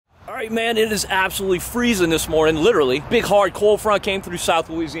right, man, it is absolutely freezing this morning, literally. Big hard cold front came through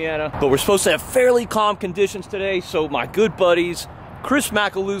South Louisiana, but we're supposed to have fairly calm conditions today, so my good buddies, Chris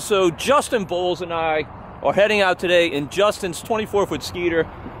Macaluso, Justin Bowles, and I are heading out today in Justin's 24-foot Skeeter,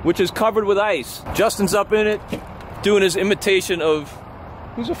 which is covered with ice. Justin's up in it, doing his imitation of,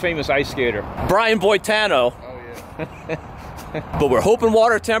 who's a famous ice skater? Brian Boitano. Oh, yeah. But we're hoping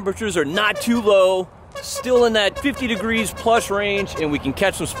water temperatures are not too low, still in that 50 degrees plus range, and we can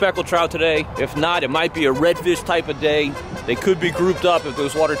catch some speckled trout today. If not, it might be a redfish type of day. They could be grouped up if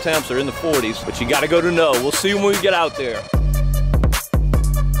those water temps are in the 40s, but you gotta go to know. We'll see when we get out there.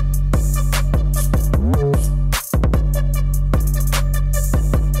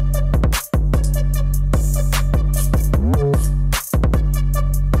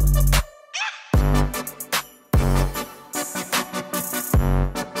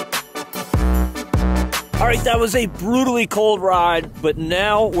 Alright, that was a brutally cold ride, but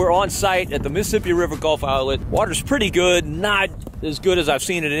now we're on site at the Mississippi River Gulf Outlet. Water's pretty good, not as good as I've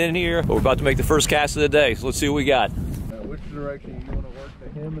seen it in here, but we're about to make the first cast of the day, so let's see what we got. Which direction you want to work to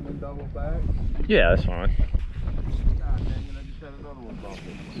him and then double back? Yeah, that's fine. God dang it, I just had another one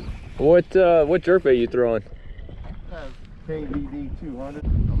bumping. What jerkbait you throwing? I have KVD 200.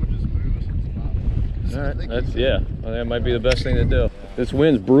 I'm gonna just move us in spot. Alright, that's, yeah, I think that might be the best thing to do. This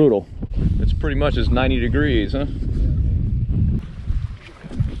wind's brutal. It's pretty much as 90 degrees, huh?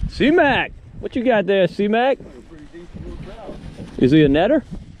 C-Mac! What you got there, C-Mac? Is he a netter?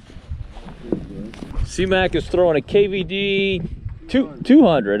 C-Mac is throwing a KVD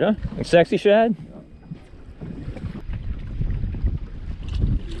 200, huh? And sexy shad?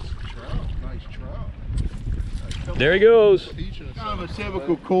 Nice trout. There he goes. Kind of a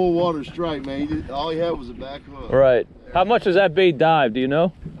typical cold water strike, man. All he had was a back hook. Right. How much does that bait dive, do you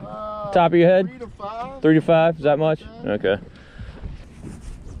know? Top of your head? 3 to 5. 3 to 5? Is that much? Okay.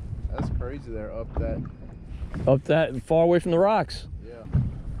 That's crazy there, up that. Up that, far away from the rocks. Yeah.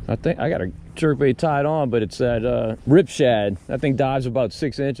 I think I got a jerkbait tied on, but it's that rip shad. That thing dives about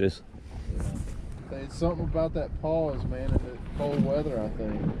 6 inches. Yeah. It's something about that pause, man, in the cold weather, I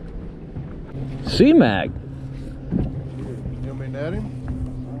think. C-Mac. You want me to net him? I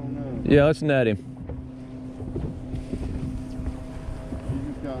don't know. Yeah, let's net him. You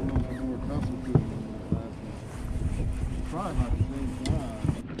just got a little bit more accustomed to it than that last one. Probably about the same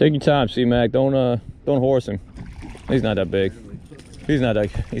time. Take your time, C-Mac. Don't horse him. He's not that big. He's not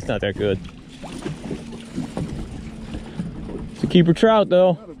that good. It's a keeper trout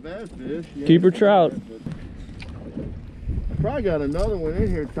though. Not a bad fish. Yeah, Keeper trout. I probably got another one in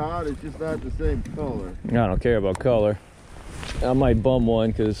here, Todd. It's just not the same color. I don't care about color. I might bum one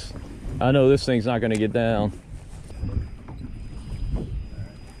because I know this thing's not going to get down.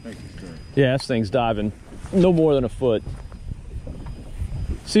 Thank you, sir. Yeah, this thing's diving no more than a foot.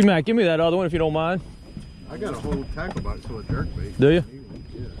 C-Mac, give me that other one if you don't mind. I got a whole tackle box full of jerkbait. Do you?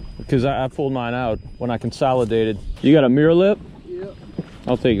 Yeah. Because I pulled mine out when I consolidated. You got a mirror lip? Yep.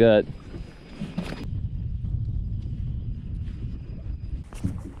 I'll take that.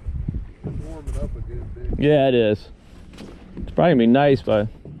 Warming up a good bit. Yeah, it is. It's probably gonna be nice by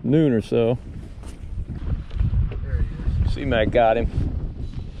noon or so. There he is. C-Mac got him.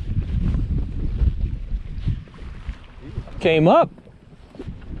 Came up.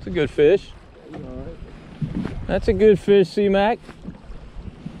 It's a good fish. All right. That's a good fish, C-Mac.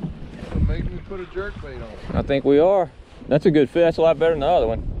 Make me put a jerkbait on. I think we are. That's a good fish. That's a lot better than the other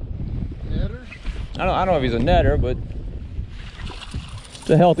one. Netter? I don't know if he's a netter, but it's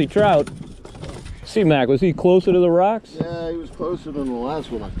a healthy trout. C-Mac, was he closer to the rocks? Yeah, he was closer than the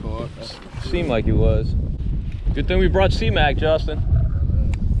last one I caught. Seemed like he was. Good thing we brought C-Mac, Justin.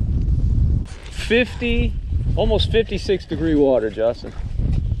 50, almost 56 degree water, Justin.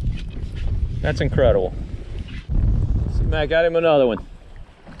 That's incredible. C-Mac got him another one.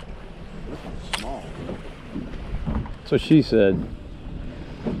 Small. That's what she said.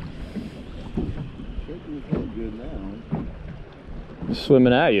 Shaking his head good now.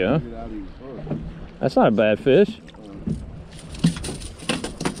 Swimming at you, huh? Get out of his foot. That's not a bad fish.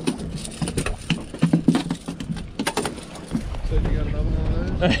 Said you got another one of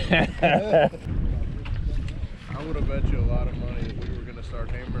those? I would have bet you a lot of money that we were going to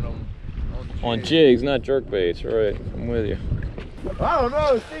start hammering on jigs, not jerkbaits, right? I'm with you. I don't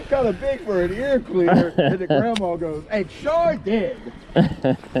know, it seemed kind of big for an ear cleaner. And the grandma goes, "It sure did."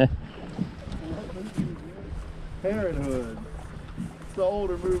 Parenthood. It's the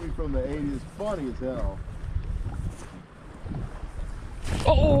older movie from the 80s. Funny as hell.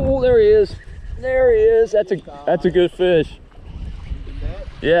 Oh, there he is. There he is. That's a good fish.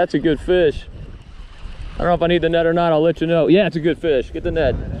 Yeah, that's a good fish. I don't know if I need the net or not. I'll let you know. Yeah, it's a good fish. Get the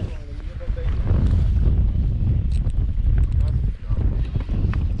net.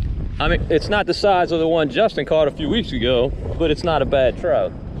 I mean, it's not the size of the one Justin caught a few weeks ago, but it's not a bad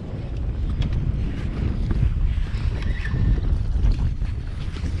trout.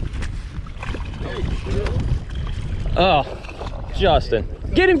 Oh, Justin.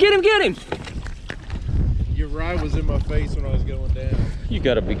 Get him, get him, get him! Your ride was in my face when I was going down. You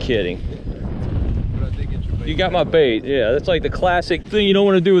gotta be kidding. But I did get your bait. You got my bait. Yeah, that's like the classic thing you don't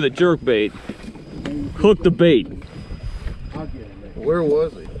want to do with a jerk bait. Hook the bait. I'll get him, man. Where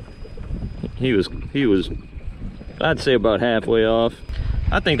was he? He was, I'd say about halfway off.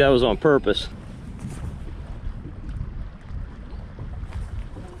 I think that was on purpose.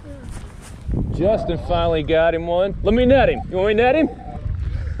 Justin finally got him one. Let me net him. You want me to net him?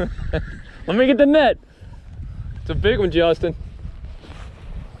 Let me get the net. It's a big one, Justin.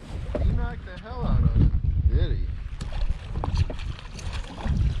 He knocked the hell out of it, did he?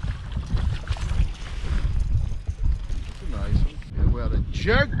 That's a nice one. Yeah, well, the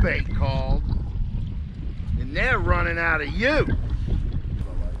jerkbait called, and they're running out of you.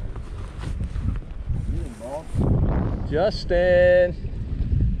 Justin.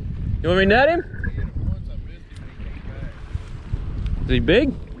 You want me to net him? Is he big?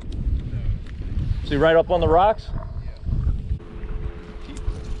 No. Is he right up on the rocks? Yeah.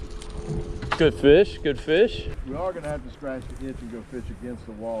 Good fish, good fish. We are going to have to scratch the itch and go fish against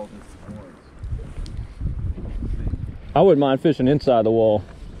the wall at this point. I wouldn't mind fishing inside the wall.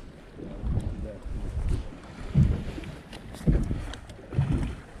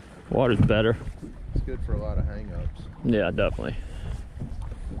 Water's better. It's good for a lot of hang-ups. Yeah, definitely.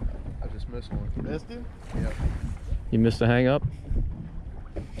 I just missed one. You missed him? Yep. You missed a hang up?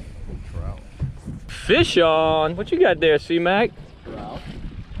 Trout. Fish on! What you got there, C-Mac? Trout.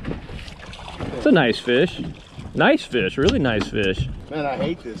 It's a nice fish. Nice fish, really nice fish. Man, I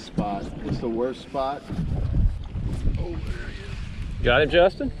hate this spot. It's the worst spot. Oh, there he is. Got him,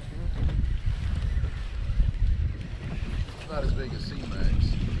 Justin? It's not as big as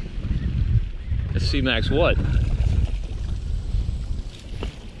C-Max. It's C-Max what?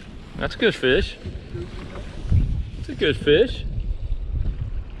 That's a good fish. It's a good fish.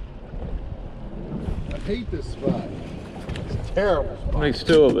 I hate this spot. It's a terrible spot. Makes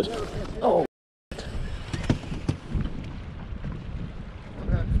two of us. Oh.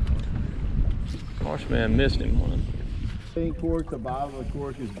 Marshman missed him one. Think cork, the bottom of the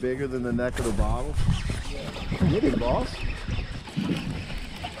cork is bigger than the neck of the bottle. Get it, boss.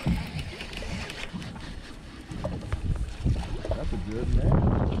 That's a good net.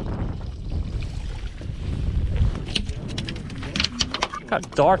 Look how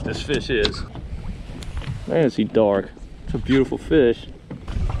dark this fish is. Man, is he dark. It's a beautiful fish.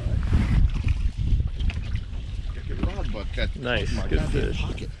 Nice, good fish.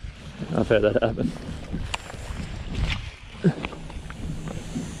 I've had that happen.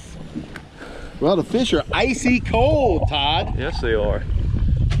 Well, the fish are icy cold, Todd. Yes, they are.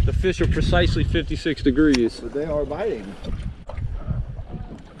 The fish are precisely 56 degrees. But they are biting.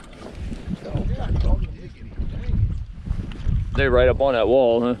 They're right up on that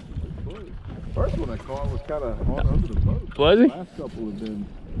wall, huh? First one I caught was kind of on under the boat. Was he? The last couple have been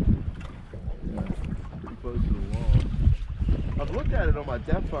pretty close to the wall. I've looked at it on my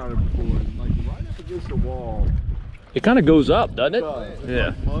depth finder before, and like right up against the wall. It kind of goes up, doesn't it? It's Yeah.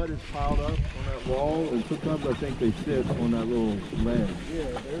 like mud is piled up on that wall, and sometimes I think they sit on that little ledge. Yeah,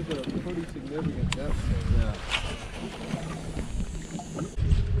 there's a pretty significant depth there. Yeah.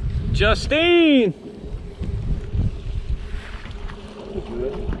 Justine!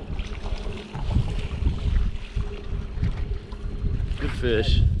 Good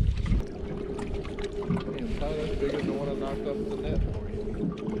fish. Damn, Todd, that's bigger than the one I knocked off the net for you.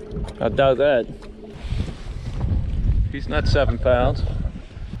 I doubt that. He's not 7 pounds.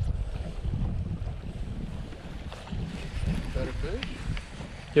 Better fish?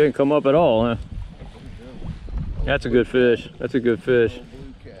 He didn't come up at all, huh? That's a good fish. That's a good fish.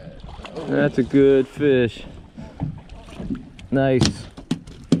 Blue cat. That's a good fish. Nice.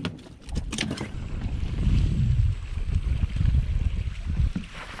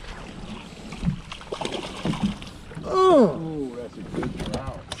 Oh, that's a good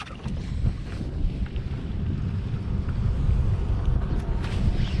trout.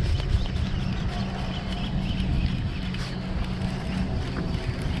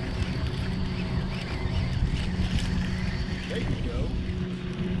 There you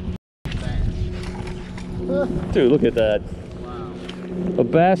go. Dude, look at that. Wow. A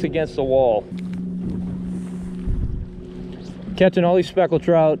bass against the wall. Catching all these speckled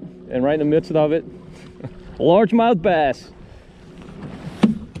trout, and right in the midst of it, a largemouth bass.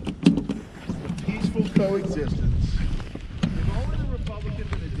 Peaceful coexistence. If only the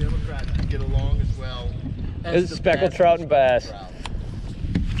Republicans and the Democrats get along as well as It's speckled trout and bass.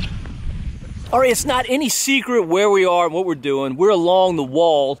 All right, it's not any secret where we are and what we're doing. We're along the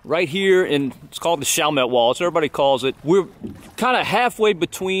wall right here, and it's called the Chalmette Wall. So everybody calls it. We're kind of halfway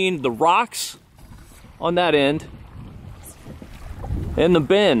between the rocks on that end and the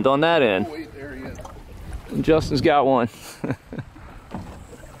bend on that end. Oh, wait, there he is. And Justin's got one.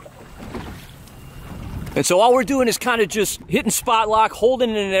 And so all we're doing is kind of just hitting spot lock, holding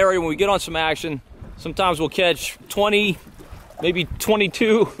in an area when we get on some action. Sometimes we'll catch 20, maybe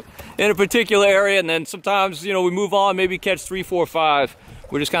 22 in a particular area, and then sometimes, you know, we move on, maybe catch 3, 4, 5.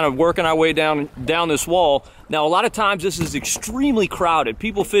 We're just kind of working our way down this wall. Now, a lot of times this is extremely crowded.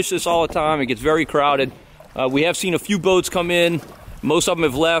 People fish this all the time. It gets very crowded. We have seen a few boats come in. Most of them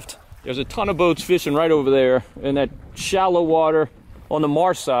have left. There's a ton of boats fishing right over there in that shallow water on the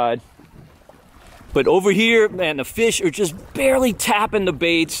marsh side. But over here, man, the fish are just barely tapping the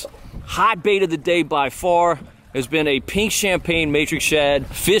baits. Hot bait of the day by far has been a pink champagne matrix shad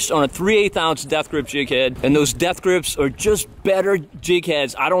fished on a 3/8 ounce death grip jig head. And those death grips are just better jig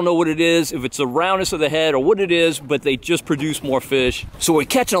heads. I don't know what it is, if it's the roundness of the head or what it is, but they just produce more fish. So we're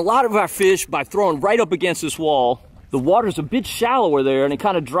catching a lot of our fish by throwing right up against this wall. The water's a bit shallower there, and it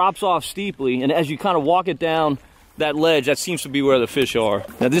kind of drops off steeply. And as you kind of walk it down that ledge, that seems to be where the fish are.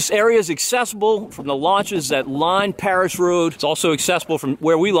 Now, this area is accessible from the launches that line Parish Road. It's also accessible from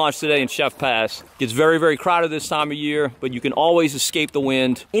where we launched today in Chef Pass. It gets very, very crowded this time of year, but you can always escape the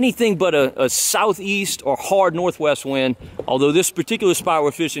wind. Anything but a southeast or hard northwest wind, although this particular spot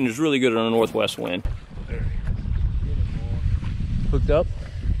we're fishing is really good on a northwest wind. Hooked up?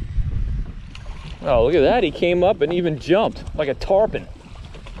 Oh, look at that. He came up and even jumped like a tarpon.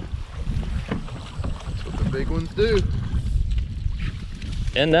 Big ones do.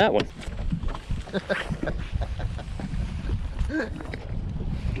 And that one.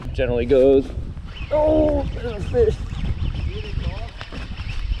 Generally goes. Oh, there's a fish.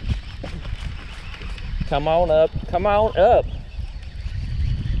 Come on up. Come on up.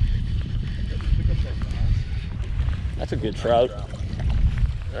 That's a good trout.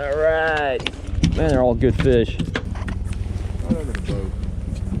 All right. Man, they're all good fish. Right under the boat.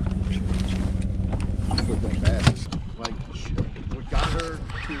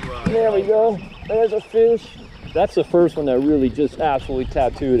 There we go. There's a fish. That's the first one that really just absolutely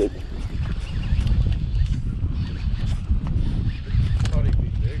tattooed it. I thought he'd be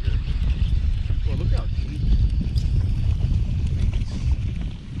bigger. Well, look how deep.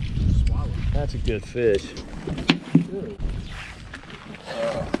 Swallow. That's a good fish.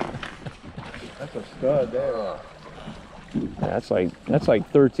 That's a stud there. That's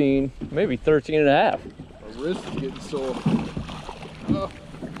like 13, maybe 13 and a half. My wrist is getting sore. Oh.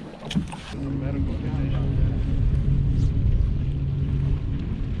 Medical condition.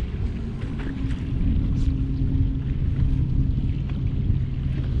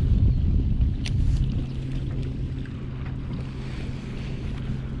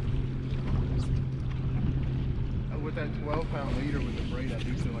 With that 12-pound leader with the braid, I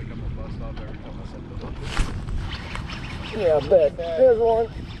do feel like I'm gonna bust off every time I set the hook. Yeah, I bet. There's one.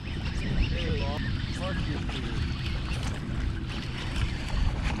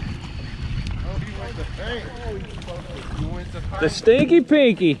 The Stinky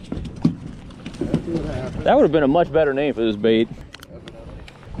Pinky. That would have been a much better name for this bait.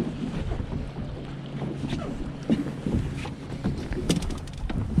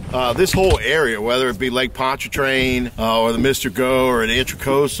 This whole area, whether it be Lake Pontchartrain or the Mr. Go or the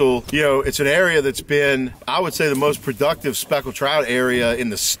Intracoastal, you know, it's an area that's been, I would say, the most productive speckled trout area in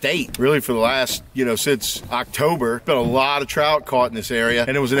the state, really for the last, you know, since October. Been a lot of trout caught in this area,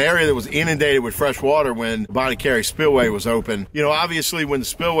 and it was an area that was inundated with fresh water when Bonnie Spillway was open. You know, obviously when the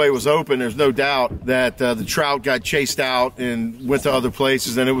spillway was open, there's no doubt that the trout got chased out and went to other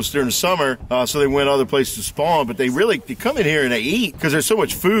places, and it was during the summer, so they went other places to spawn, but they come in here and they eat because there's so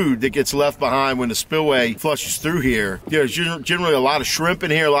much food that gets left behind when the spillway flushes through here. You know, there's generally a lot of shrimp in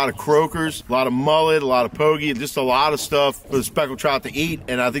here, a lot of croakers, a lot of mullet, a lot of pogie, and just a lot of stuff for the speckled trout to eat.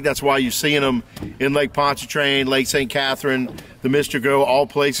 And I think that's why you're seeing them in Lake Pontchartrain, Lake St. Catherine, the Mr. Go, all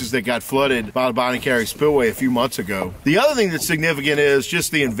places that got flooded by the Bonnie Spillway a few months ago. The other thing that's significant is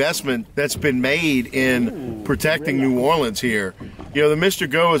just the investment that's been made in protecting New Orleans here. You know, the Mr.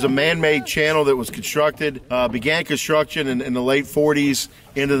 Go is a man-made channel that was constructed, began construction in the late 40s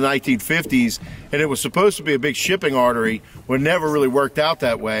into the 1950s, and it was supposed to be a big shipping artery, but never really worked out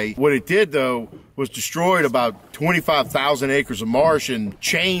that way. What it did, though, was destroyed about 25,000 acres of marsh and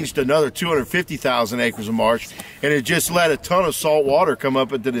changed another 250,000 acres of marsh. And it just let a ton of salt water come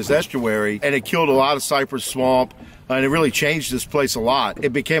up into this estuary, and it killed a lot of cypress swamp. And it really changed this place a lot.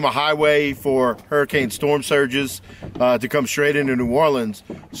 It became a highway for hurricane storm surges to come straight into New Orleans.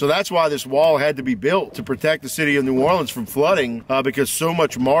 So that's why this wall had to be built, to protect the city of New Orleans from flooding, because so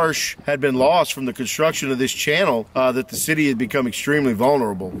much marsh had been lost from the construction of this channel that the city had become extremely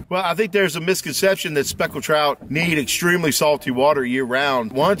vulnerable. Well, I think there's a misconception that speckled trout need extremely salty water year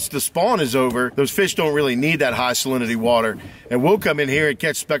round. Once the spawn is over, those fish don't really need that high salinity water. And we'll come in here and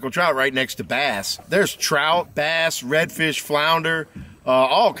catch speckled trout right next to bass. There's trout, bass, redfish, flounder,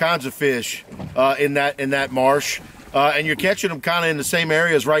 all kinds of fish in that marsh. And you're catching them kind of in the same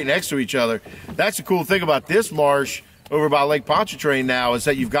areas right next to each other. That's the cool thing about this marsh over by Lake Pontchartrain now, is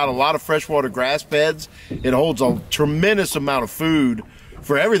that you've got a lot of freshwater grass beds. It holds a tremendous amount of food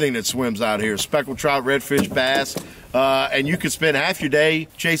for everything that swims out here. Speckled trout, redfish, bass. And you could spend half your day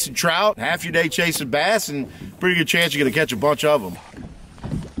chasing trout, half your day chasing bass, and pretty good chance you're gonna catch a bunch of them.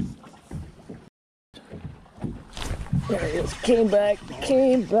 There he is. Came back.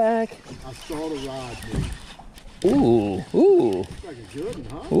 I saw the rod, dude. Ooh. Looks like a good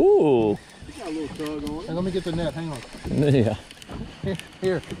one, huh? Ooh. It's got a little tug on it. Hey, let me get the net, hang on. Yeah.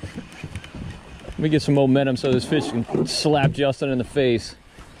 Here. Let me get some momentum so this fish can slap Justin in the face.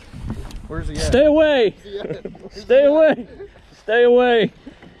 Where's he at? Stay away! Stay away! Stay away!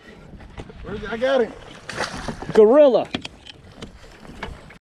 Where's he? I got him. Gorilla!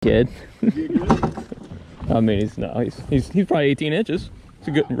 Kid. You good? I mean, he's probably 18 inches. It's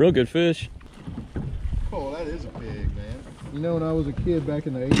a real good fish. Oh, that is a pig, man. You know, when I was a kid back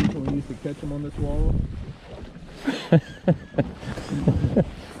in the 80s when we used to catch them on this wall?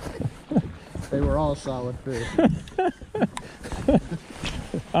 They were all solid fish.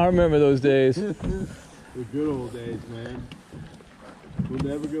 I remember those days. The good old days, man. We'll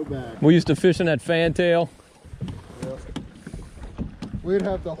never go back. We used to fish in that fantail. Yep. We'd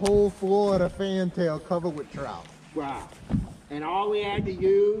have the whole floor of the fantail covered with trout. Wow. And all we had to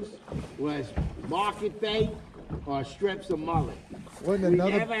use was market bait or strips of mullet. We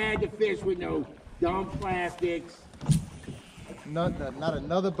never had to fish with no dumb plastics. Not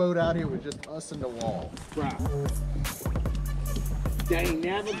another boat out here with just us and the wall. Wow. They ain't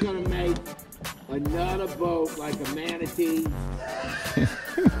never gonna make another boat like a manatee.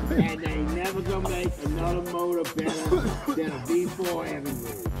 And they ain't never gonna make another motor better than a V4 Heavy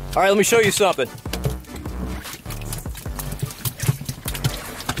Rouge. All right, let me show you something.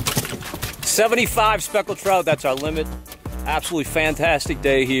 75 speckled trout, that's our limit. Absolutely fantastic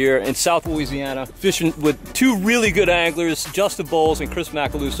day here in South Louisiana. Fishing with two really good anglers, Justin Bowles and Chris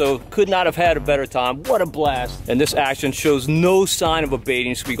Macaluso. Could not have had a better time. What a blast. And this action shows no sign of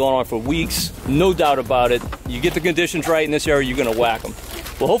abating. It's gonna be going on for weeks, no doubt about it. You get the conditions right in this area, you're gonna whack them.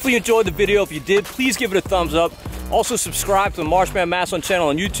 Well, hopefully you enjoyed the video. If you did, please give it a thumbs up. Also subscribe to the Marshman Masson channel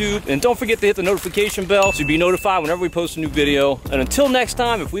on YouTube. And don't forget to hit the notification bell so you'll be notified whenever we post a new video. And until next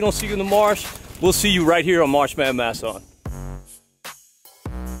time, if we don't see you in the marsh, we'll see you right here on Marshman Masson.